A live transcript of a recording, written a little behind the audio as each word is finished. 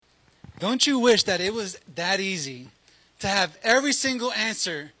Don't you wish that it was that easy to have every single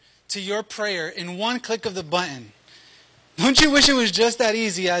answer to your prayer in one click of the button? Don't you wish it was just that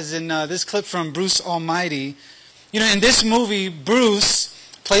easy, as in this clip from Bruce Almighty? You know, in this movie, Bruce,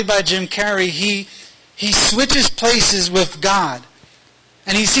 played by Jim Carrey, he switches places with God.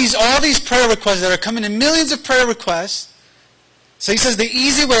 And he sees all these prayer requests that are coming in, millions of prayer requests. So he says the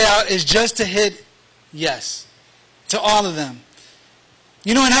easy way out is just to hit yes to all of them.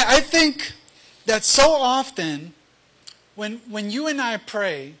 You know, and I think that so often when you and I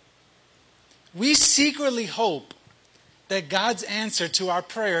pray, we secretly hope that God's answer to our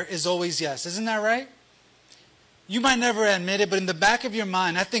prayer is always yes. Isn't that right? You might never admit it, but in the back of your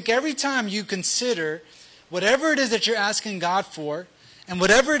mind, I think every time you consider whatever it is that you're asking God for and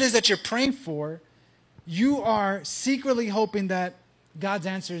whatever it is that you're praying for, you are secretly hoping that God's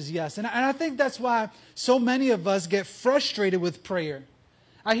answer is yes. And I think that's why so many of us get frustrated with prayer.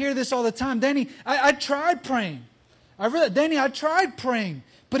 I hear this all the time. Danny, I tried praying. Danny, I tried praying,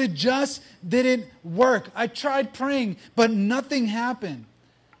 but it just didn't work. I tried praying, but nothing happened.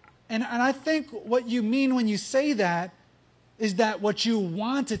 And I think what you mean when you say that is that what you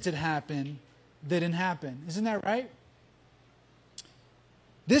wanted to happen didn't happen. Isn't that right?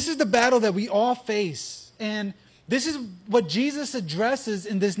 This is the battle that we all face. And this is what Jesus addresses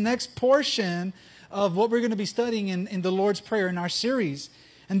in this next portion of what we're going to be studying in the Lord's Prayer in our series.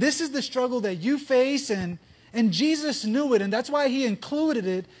 And this is the struggle that you face, and Jesus knew it, and that's why He included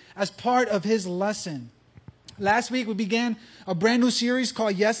it as part of His lesson. Last week we began a brand new series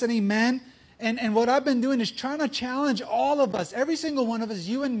called Yes and Amen. And what I've been doing is trying to challenge all of us, every single one of us,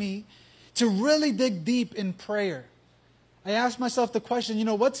 you and me, to really dig deep in prayer. I asked myself the question,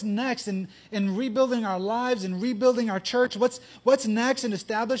 what's next in rebuilding our lives and rebuilding our church? What's next in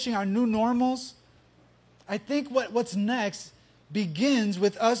establishing our new normals? I think what's next begins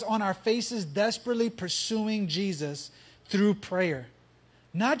with us on our faces desperately pursuing Jesus through prayer.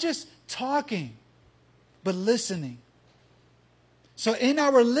 Not just talking, but listening. So in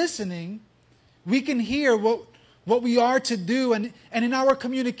our listening, we can hear what we are to do, and in our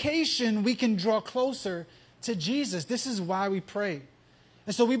communication, we can draw closer to Jesus. This is why we pray.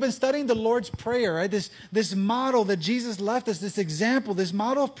 And so we've been studying the Lord's Prayer, right? This model that Jesus left us, this example, this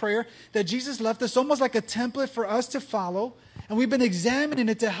model of prayer that Jesus left us, almost like a template for us to follow. And we've been examining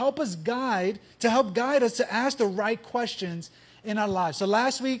it to help guide us to ask the right questions in our lives. So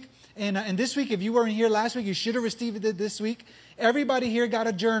last week and this week, if you weren't here last week, you should have received it this week. Everybody here got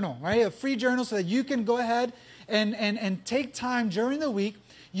a journal, right? A free journal so that you can go ahead and take time during the week,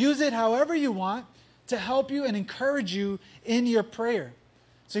 use it however you want to help you and encourage you in your prayer.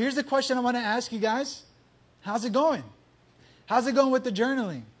 So here's the question I want to ask you guys. How's it going? How's it going with the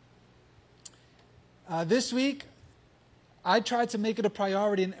journaling? This week, I tried to make it a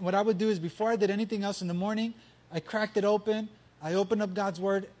priority. And what I would do is before I did anything else in the morning, I cracked it open. I opened up God's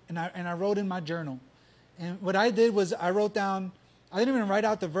Word and I wrote in my journal. And what I did was I wrote down, I didn't even write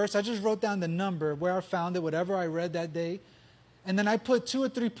out the verse. I just wrote down the number, where I found it, whatever I read that day. And then I put 2 or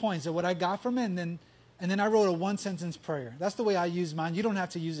 3 points of what I got from it. And then I wrote a 1-sentence prayer. That's the way I use mine. You don't have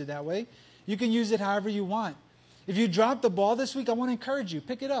to use it that way. You can use it however you want. If you dropped the ball this week, I want to encourage you.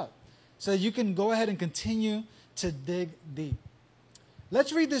 Pick it up so that you can go ahead and continue to dig deep.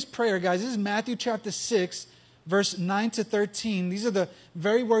 Let's read this prayer, guys. This is Matthew chapter 6, verse 9 to 13. These are the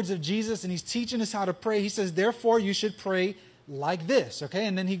very words of Jesus, and He's teaching us how to pray. He says, therefore, you should pray like this. Okay?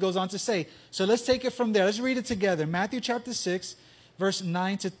 And then He goes on to say, so let's take it from there. Let's read it together. Matthew chapter 6, verse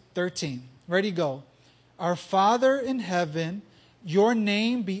 9 to 13. Ready, go. Our Father in heaven, your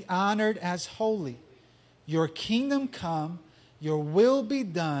name be honored as holy. Your kingdom come, your will be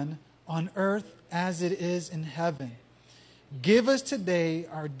done on earth as it is in heaven. Give us today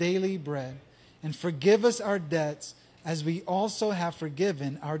our daily bread, and forgive us our debts as we also have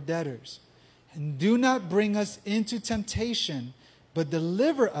forgiven our debtors. And do not bring us into temptation, but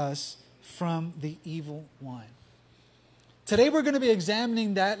deliver us from the evil one. Today we're going to be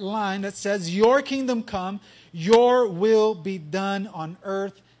examining that line that says, your kingdom come, your will be done on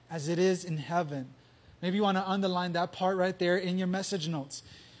earth as it is in heaven. Maybe you want to underline that part right there in your message notes.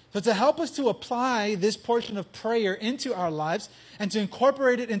 So to help us to apply this portion of prayer into our lives and to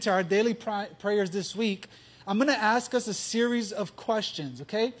incorporate it into our daily prayers this week, I'm going to ask us a series of questions,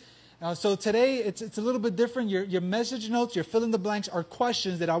 okay? So today it's a little bit different. Your message notes, your fill in the blanks are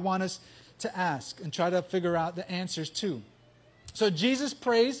questions that I want us to ask and try to figure out the answers to. So Jesus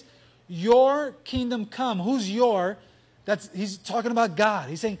prays, your kingdom come. Who's your? He's talking about God.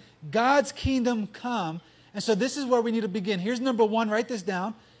 He's saying, God's kingdom come. And so this is where we need to begin. Here's number one, write this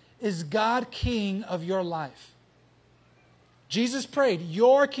down. Is God king of your life? Jesus prayed,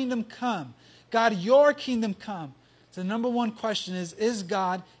 your kingdom come. God, your kingdom come. So the number one question is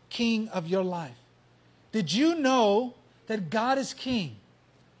God king of your life? Did you know that God is king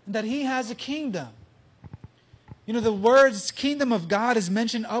and that He has a kingdom? You know, the words kingdom of God is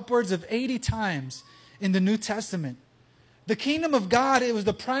mentioned upwards of 80 times in the New Testament. The kingdom of God, it was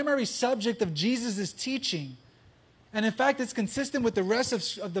the primary subject of Jesus' teaching. And in fact, it's consistent with the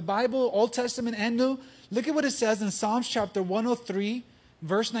rest of the Bible, Old Testament and New. Look at what it says in Psalms chapter 103,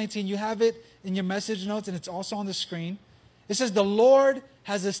 verse 19. You have it in your message notes, and it's also on the screen. It says, the Lord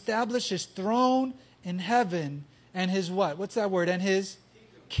has established His throne in heaven, and His what? What's that word? And His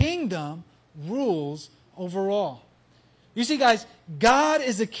kingdom rules over all. You see, guys, God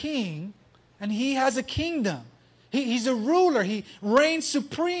is a king, and He has a kingdom. He's a ruler. He reigns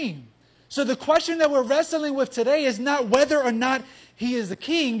supreme. So the question that we're wrestling with today is not whether or not He is a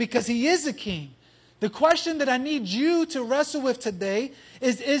king, because He is a king. The question that I need you to wrestle with today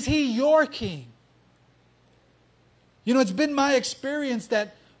is He your king? You know, it's been my experience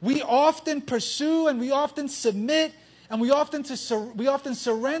that we often pursue and we often submit and we often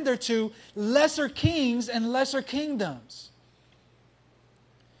surrender to lesser kings and lesser kingdoms.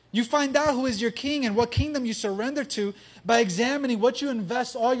 You find out who is your king and what kingdom you surrender to by examining what you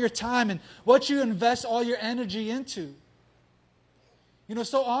invest all your time and what you invest all your energy into. You know,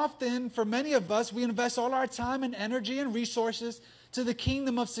 so often, for many of us, we invest all our time and energy and resources to the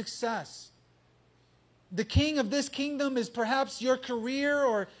kingdom of success. The king of this kingdom is perhaps your career,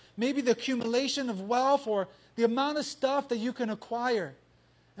 or maybe the accumulation of wealth, or the amount of stuff that you can acquire.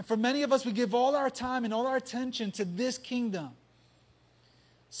 And for many of us, we give all our time and all our attention to this kingdom.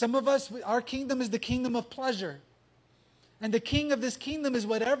 Some of us, our kingdom is the kingdom of pleasure. And the king of this kingdom is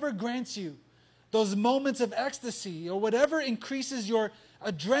whatever grants you those moments of ecstasy, or whatever increases your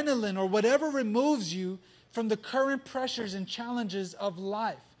adrenaline, or whatever removes you from the current pressures and challenges of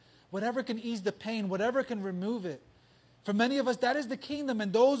life. Whatever can ease the pain, whatever can remove it. For many of us, that is the kingdom,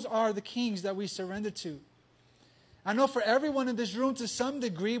 and those are the kings that we surrender to. I know for everyone in this room, to some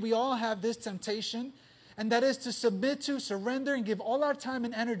degree, we all have this temptation, and that is to submit to, surrender, and give all our time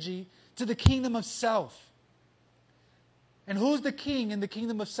and energy to the kingdom of self. And who's the king in the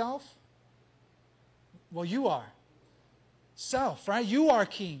kingdom of self? Well, you are. Self, right? You are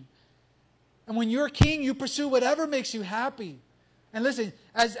king. And when you're king, you pursue whatever makes you happy. And listen,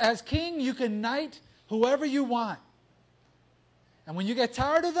 as king, you can knight whoever you want. And when you get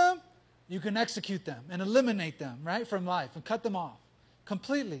tired of them, you can execute them and eliminate them, right, from life and cut them off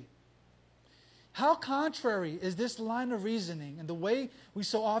completely. How contrary is this line of reasoning and the way we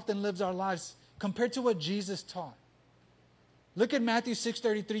so often live our lives compared to what Jesus taught? Look at Matthew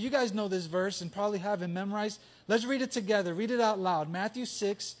 6:33. You guys know this verse and probably have it memorized. Let's read it together. Read it out loud. Matthew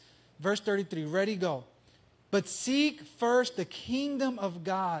 6, verse 33. Ready, go. But seek first the kingdom of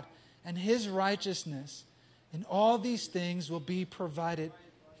God and His righteousness, and all these things will be provided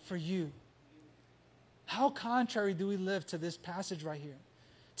for you. How contrary do we live to this passage right here?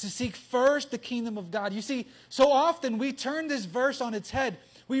 To seek first the kingdom of God. You see, so often we turn this verse on its head.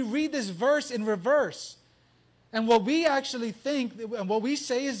 We read this verse in reverse. And what we actually think, and what we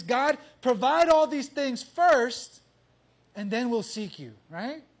say is, God, provide all these things first, and then we'll seek you,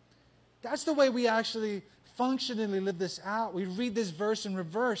 right? That's the way we actually functionally live this out. We read this verse in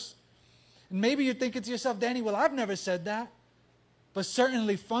reverse. And maybe you're thinking to yourself, Danny, well, I've never said that. But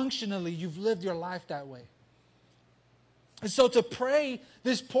certainly, functionally, you've lived your life that way. And so to pray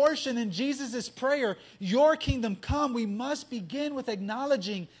this portion in Jesus' prayer, your kingdom come, we must begin with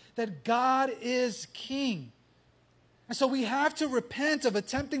acknowledging that God is king. And so we have to repent of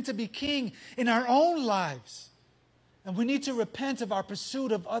attempting to be king in our own lives. And we need to repent of our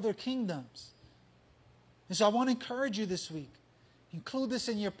pursuit of other kingdoms. And so I want to encourage you this week. Include this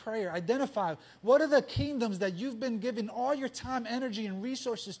in your prayer. Identify what are the kingdoms that you've been giving all your time, energy, and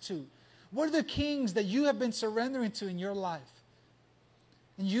resources to. What are the kings that you have been surrendering to in your life?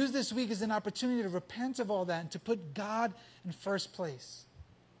 And use this week as an opportunity to repent of all that and to put God in first place.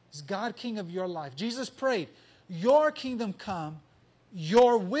 Is God king of your life? Jesus prayed, your kingdom come,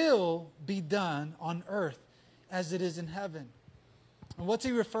 your will be done on earth as it is in heaven. And what's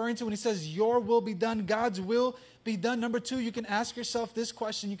He referring to when He says your will be done, God's will be done? Number two, you can ask yourself this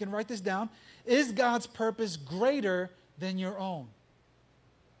question. You can write this down. Is God's purpose greater than your own?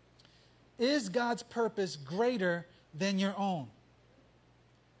 Is God's purpose greater than your own?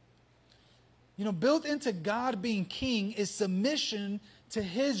 You know, built into God being king is submission to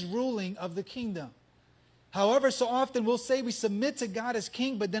His ruling of the kingdom. However, so often we'll say we submit to God as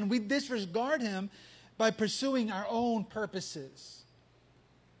king, but then we disregard Him by pursuing our own purposes.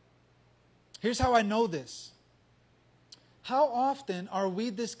 Here's how I know this. How often are we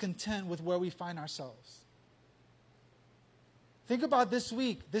discontent with where we find ourselves? Think about this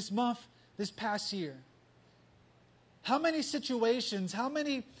week, this month, this past year. How many situations, how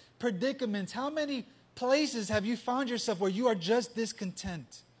many predicaments, how many places have you found yourself where you are just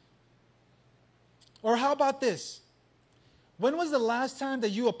discontent? Or how about this? When was the last time that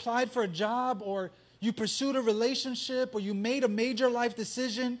you applied for a job, or you pursued a relationship, or you made a major life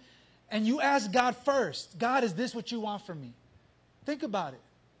decision and you asked God first, God, is this what you want from me? Think about it.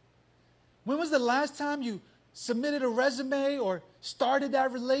 When was the last time you submitted a resume, or started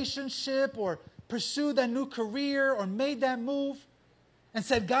that relationship, or pursued that new career, or made that move and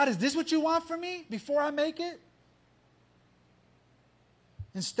said, God, is this what you want from me before I make it?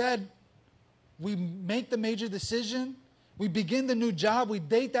 Instead, we make the major decision, we begin the new job, we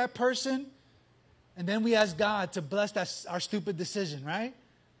date that person, and then we ask God to bless our stupid decision, right?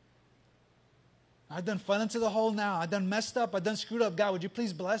 I done fell into the hole now. I done messed up. I done screwed up. God, would you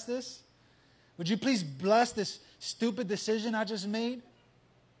please bless this? Would you please bless this stupid decision I just made?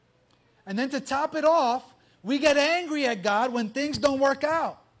 And then to top it off, we get angry at God when things don't work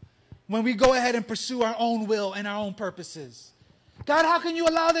out. When we go ahead and pursue our own will and our own purposes. God, how can you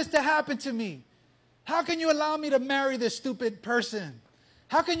allow this to happen to me? How can you allow me to marry this stupid person?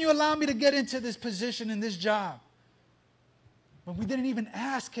 How can you allow me to get into this position in this job? When we didn't even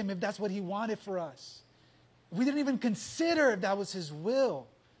ask him if that's what he wanted for us. We didn't even consider if that was his will.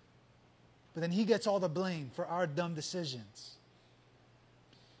 But then he gets all the blame for our dumb decisions.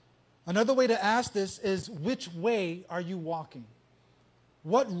 Another way to ask this is, which way are you walking?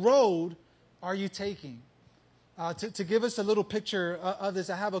 What road are you taking? To give us a little picture of this,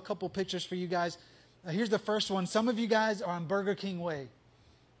 I have a couple pictures for you guys. Here's the first one. Some of you guys are on Burger King Way.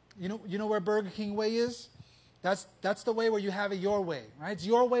 You know where Burger King Way is? That's the way where you have it your way, right? It's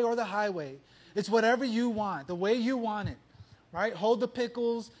your way or the highway. It's whatever you want, the way you want it, right? Hold the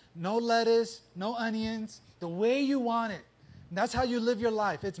pickles, no lettuce, no onions, the way you want it. And that's how you live your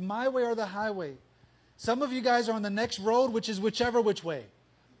life. It's my way or the highway. Some of you guys are on the next road, which is whichever which way.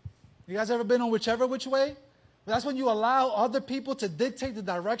 You guys ever been on whichever which way? That's when you allow other people to dictate the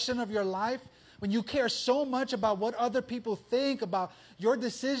direction of your life. When you care so much about what other people think about your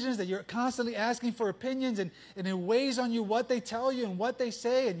decisions that you're constantly asking for opinions, and it weighs on you what they tell you and what they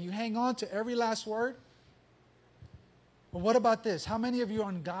say, and you hang on to every last word. But what about this? How many of you are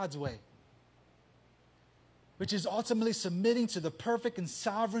on God's way? Which is ultimately submitting to the perfect and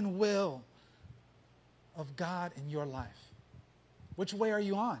sovereign will of God in your life. Which way are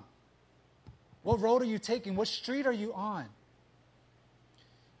you on? What road are you taking? What street are you on?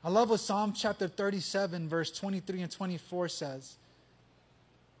 I love what Psalm chapter 37, verse 23 and 24 says.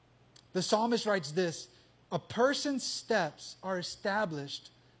 The psalmist writes this: a person's steps are established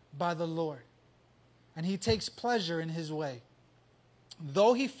by the Lord, and he takes pleasure in his way.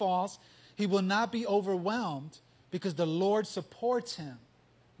 Though he falls, he will not be overwhelmed, because the Lord supports him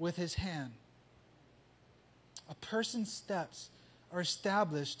with his hand. A person's steps are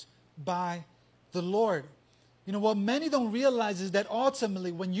established by the Lord. You know, what many don't realize is that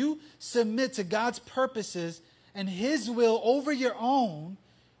ultimately, when you submit to God's purposes and his will over your own,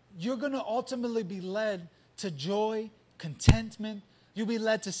 you're going to ultimately be led to joy, contentment. You'll be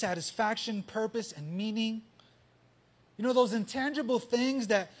led to satisfaction, purpose, and meaning. You know, those intangible things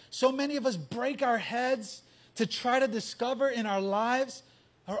that so many of us break our heads to try to discover in our lives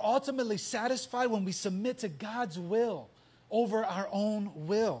are ultimately satisfied when we submit to God's will over our own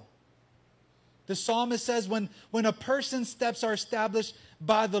will. The psalmist says when a person's steps are established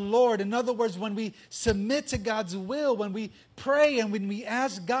by the Lord, in other words, when we submit to God's will, when we pray and when we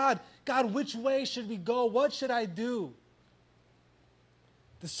ask God, God, which way should we go? What should I do?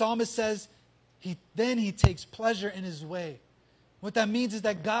 The psalmist says he takes pleasure in his way. What that means is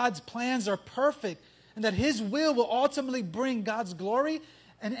that God's plans are perfect and that his will ultimately bring God's glory,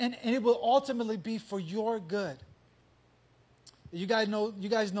 and it will ultimately be for your good. You guys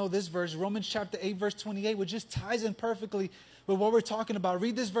know this verse, Romans chapter 8, verse 28, which just ties in perfectly with what we're talking about.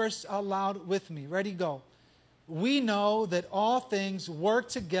 Read this verse out loud with me. Ready, go. We know that all things work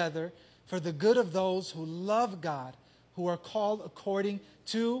together for the good of those who love God, who are called according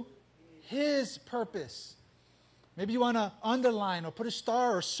to his purpose. Maybe you want to underline or put a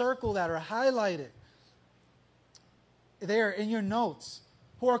star or circle that or highlight it there in your notes.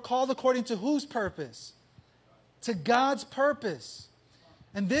 Who are called according to whose purpose? To God's purpose.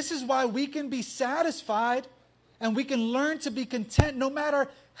 And this is why we can be satisfied and we can learn to be content no matter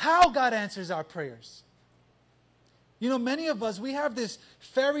how God answers our prayers. You know, many of us, we have this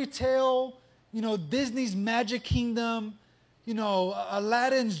fairy tale, Disney's Magic Kingdom,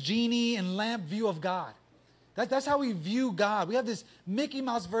 Aladdin's genie and lamp view of God. That's how we view God. We have this Mickey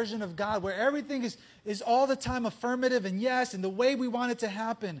Mouse version of God where everything is all the time affirmative and yes, and the way we want it to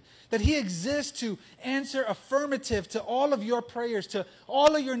happen. That He exists to answer affirmative to all of your prayers, to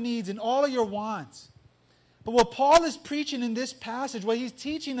all of your needs and all of your wants. But what Paul is preaching in this passage, what he's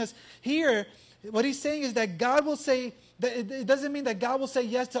teaching us here, what he's saying is that God will say, that it doesn't mean that God will say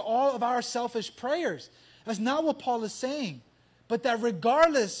yes to all of our selfish prayers. That's not what Paul is saying. But that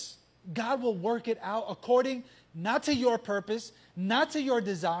regardless, God will work it out according not to your purpose, not to your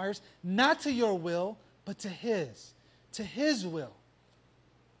desires, not to your will, but to His will.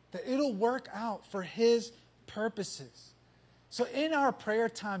 That it'll work out for His purposes. So in our prayer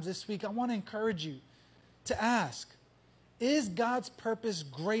times this week, I want to encourage you to ask, is God's purpose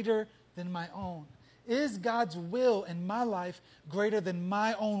greater than my own? Is God's will in my life greater than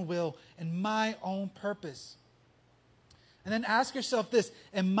my own will and my own purpose? And then ask yourself this,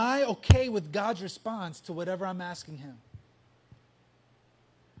 am I okay with God's response to whatever I'm asking Him?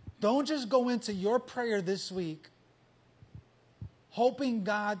 Don't just go into your prayer this week hoping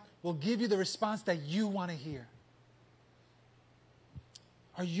God will give you the response that you want to hear.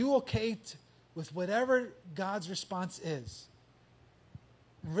 Are you okay with whatever God's response is?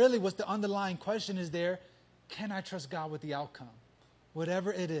 Really, what's the underlying question is there, can I trust God with the outcome?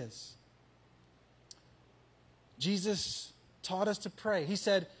 Whatever it is. Jesus taught us to pray. He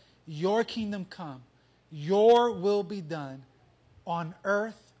said, your kingdom come, your will be done on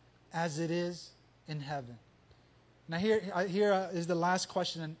earth as it is in heaven. Now here is the last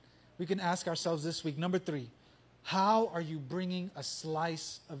question we can ask ourselves this week. Number 3, how are you bringing a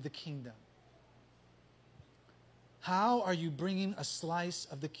slice of the kingdom? How are you bringing a slice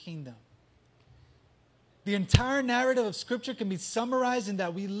of the kingdom? The entire narrative of Scripture can be summarized in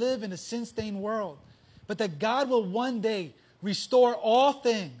that we live in a sin-stained world, but that God will one day restore all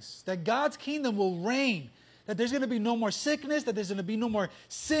things, that God's kingdom will reign, that there's going to be no more sickness, that there's going to be no more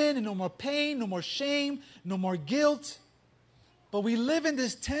sin and no more pain, no more shame, no more guilt. But we live in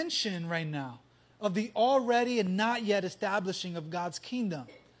this tension right now of the already and not yet establishing of God's kingdom.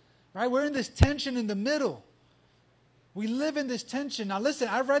 Right? We're in this tension in the middle. We live in this tension. Now listen,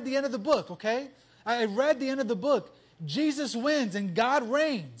 I read the end of the book, okay? I read the end of the book. Jesus wins and God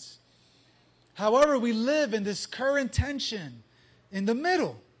reigns. However, we live in this current tension in the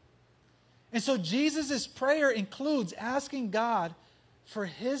middle. And so Jesus' prayer includes asking God for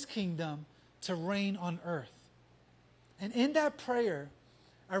His kingdom to reign on earth. And in that prayer,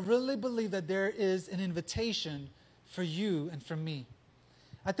 I really believe that there is an invitation for you and for me.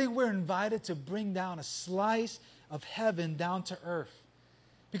 I think we're invited to bring down a slice of heaven down to earth.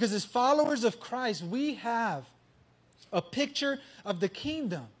 Because as followers of Christ, we have a picture of the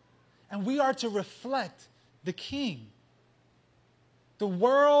kingdom. And we are to reflect the King. The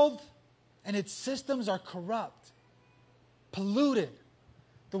world and its systems are corrupt, polluted.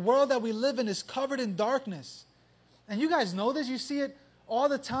 The world that we live in is covered in darkness. And you guys know this. You see it all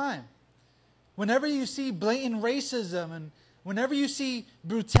the time. Whenever you see blatant racism and whenever you see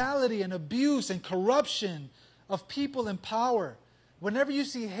brutality and abuse and corruption of people in power, whenever you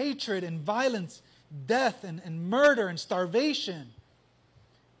see hatred and violence, death and murder and starvation,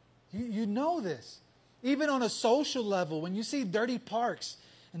 you know this. Even on a social level, when you see dirty parks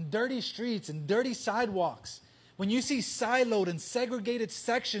and dirty streets and dirty sidewalks, when you see siloed and segregated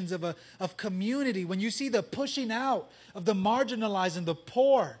sections of community, when you see the pushing out of the marginalized and the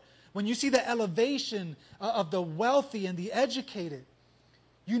poor, when you see the elevation of the wealthy and the educated,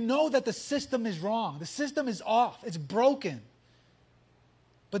 you know that the system is wrong. The system is off. It's broken.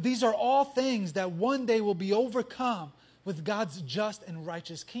 But these are all things that one day will be overcome with God's just and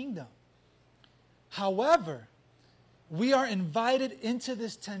righteous kingdom. However, we are invited into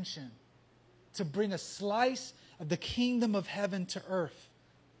this tension to bring a slice of the kingdom of heaven to earth.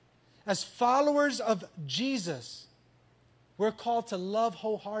 As followers of Jesus, we're called to love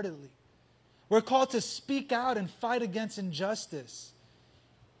wholeheartedly. We're called to speak out and fight against injustice.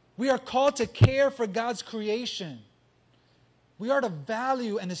 We are called to care for God's creation. We are to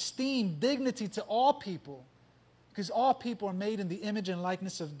value and esteem dignity to all people, because all people are made in the image and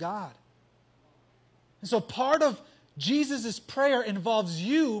likeness of God. And so part of Jesus' prayer involves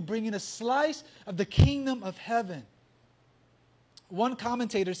you bringing a slice of the kingdom of heaven. One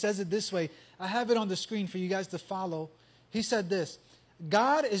commentator says it this way. I have it on the screen for you guys to follow. He said this: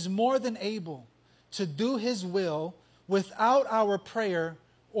 God is more than able to do His will without our prayer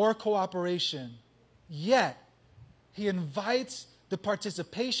or cooperation. Yet, He invites the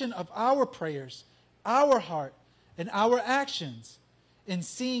participation of our prayers, our heart, and our actions in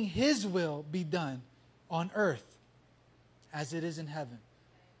seeing His will be done on earth as it is in heaven.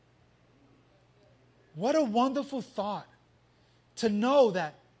 What a wonderful thought to know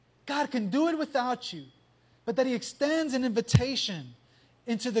that God can do it without you, but that He extends an invitation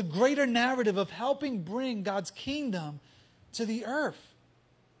into the greater narrative of helping bring God's kingdom to the earth.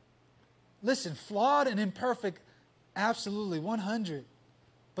 Listen, flawed and imperfect, absolutely, 100,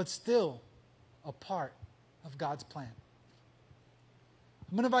 but still a part of God's plan.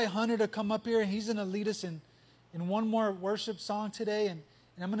 I'm going to invite Hunter to come up here, and he's going to lead us in one more worship song today, and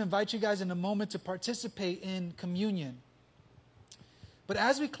I'm going to invite you guys in a moment to participate in communion. But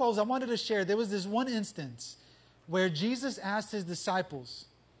as we close, I wanted to share, there was this one instance where Jesus asked His disciples,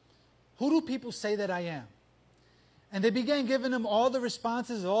 "Who do people say that I am?" And they began giving Him all the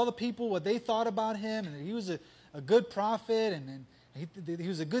responses of all the people, what they thought about Him, and He was a good prophet, and he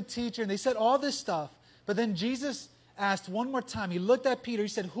was a good teacher, and they said all this stuff. But then Jesus asked one more time, He looked at Peter, He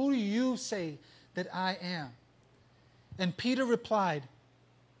said, "Who do you say that I am?" And Peter replied,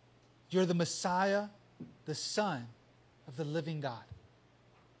 "You're the Messiah, the Son of the living God."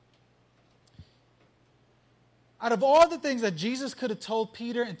 Out of all the things that Jesus could have told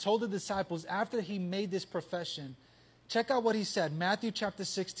Peter and told the disciples after He made this profession, check out what He said. Matthew chapter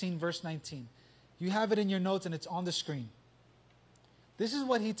 16, verse 19. You have it in your notes and it's on the screen. This is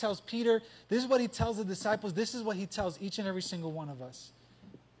what He tells Peter. This is what He tells the disciples. This is what He tells each and every single one of us.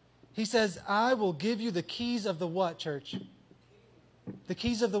 He says, "I will give you the keys of the what, church?" The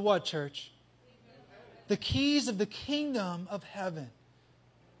keys of the what, church? The keys of the kingdom of heaven.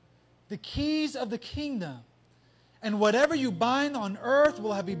 The keys of the kingdom. And whatever you bind on earth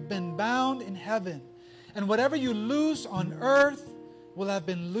will have been bound in heaven. And whatever you loose on earth will have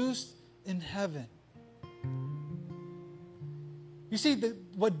been loosed in heaven. You see,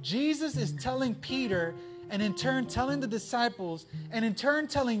 what Jesus is telling Peter, and in turn telling the disciples, and in turn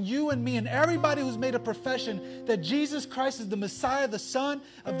telling you and me and everybody who's made a profession that Jesus Christ is the Messiah, the Son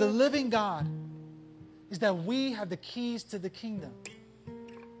of the living God, is that we have the keys to the kingdom.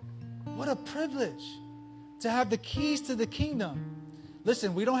 What a privilege to have the keys to the kingdom.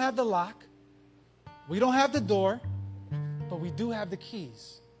 Listen, we don't have the lock. We don't have the door, but we do have the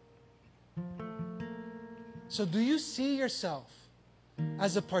keys. So do you see yourself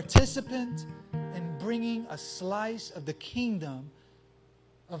as a participant in bringing a slice of the kingdom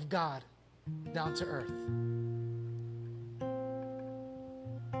of God down to earth?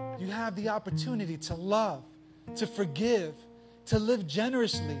 You have the opportunity to love, to forgive, to live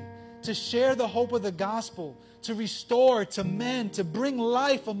generously, to share the hope of the gospel, to restore, to mend, to bring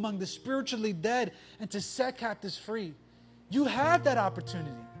life among the spiritually dead, and to set captives free. You have that opportunity.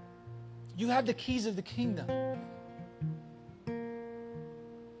 You have the keys of the kingdom.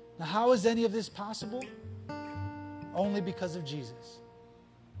 Now, how is any of this possible? Only because of Jesus.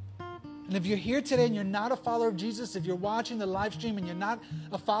 And if you're here today and you're not a follower of Jesus, if you're watching the live stream and you're not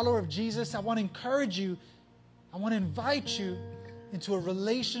a follower of Jesus, I want to encourage you, I want to invite you into a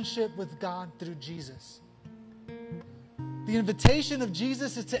relationship with God through Jesus. The invitation of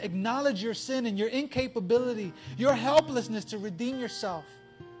Jesus is to acknowledge your sin and your incapability, your helplessness to redeem yourself,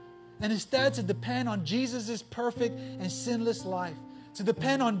 and instead to depend on Jesus' perfect and sinless life, to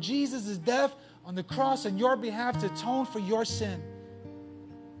depend on Jesus' death on the cross on your behalf to atone for your sin,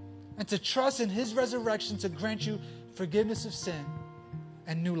 and to trust in His resurrection to grant you forgiveness of sin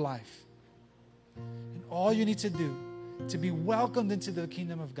and new life. And all you need to do to be welcomed into the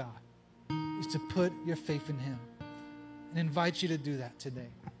kingdom of God is to put your faith in Him. And invite you to do that today.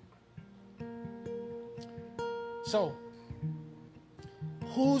 So,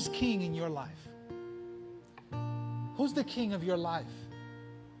 who's king in your life? Who's the king of your life?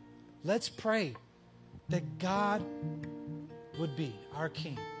 Let's pray that God would be our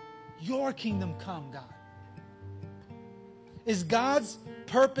king. Your kingdom come, God. Is God's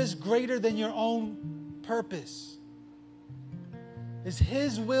purpose greater than your own purpose? Is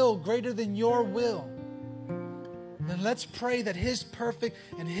His will greater than your will? Then let's pray that His perfect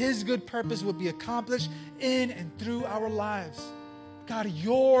and His good purpose will be accomplished in and through our lives. God,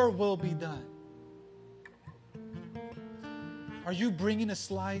 your will be done. Are you bringing a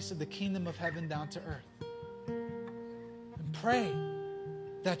slice of the kingdom of heaven down to earth? And pray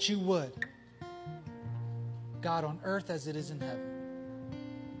that you would. God, on earth as it is in heaven.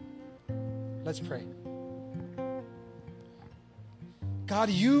 Let's pray. God,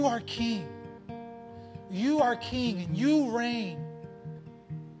 you are king. You are king and you reign.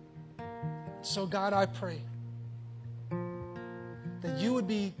 So God, I pray that you would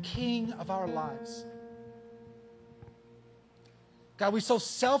be king of our lives. God, we so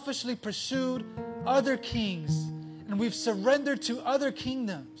selfishly pursued other kings and we've surrendered to other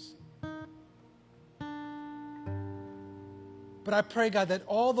kingdoms. But I pray, God, that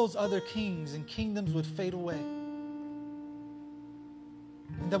all those other kings and kingdoms would fade away.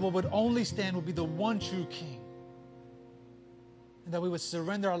 And that what would only stand would be the one true King. And that we would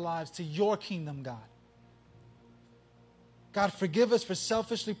surrender our lives to your kingdom, God. God, forgive us for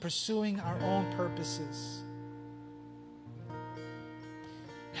selfishly pursuing our own purposes.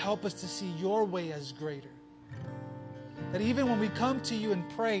 Help us to see your way as greater. That even when we come to you and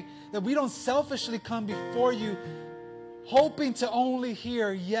pray, that we don't selfishly come before you hoping to only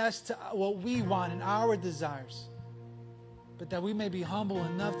hear yes to what we want and our desires, but that we may be humble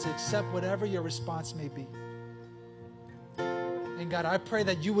enough to accept whatever your response may be. And God, I pray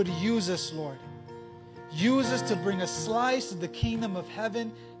that you would use us, Lord. Use us to bring a slice of the kingdom of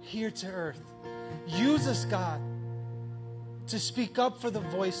heaven here to earth. Use us, God, to speak up for the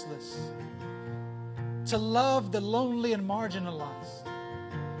voiceless, to love the lonely and marginalized,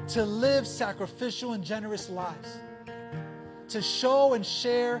 to live sacrificial and generous lives, to show and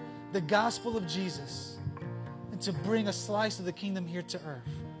share the gospel of Jesus, and to bring a slice of the kingdom here to earth.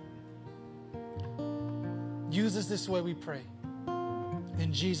 Use us this way, we pray.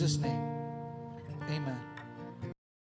 In Jesus' name, amen.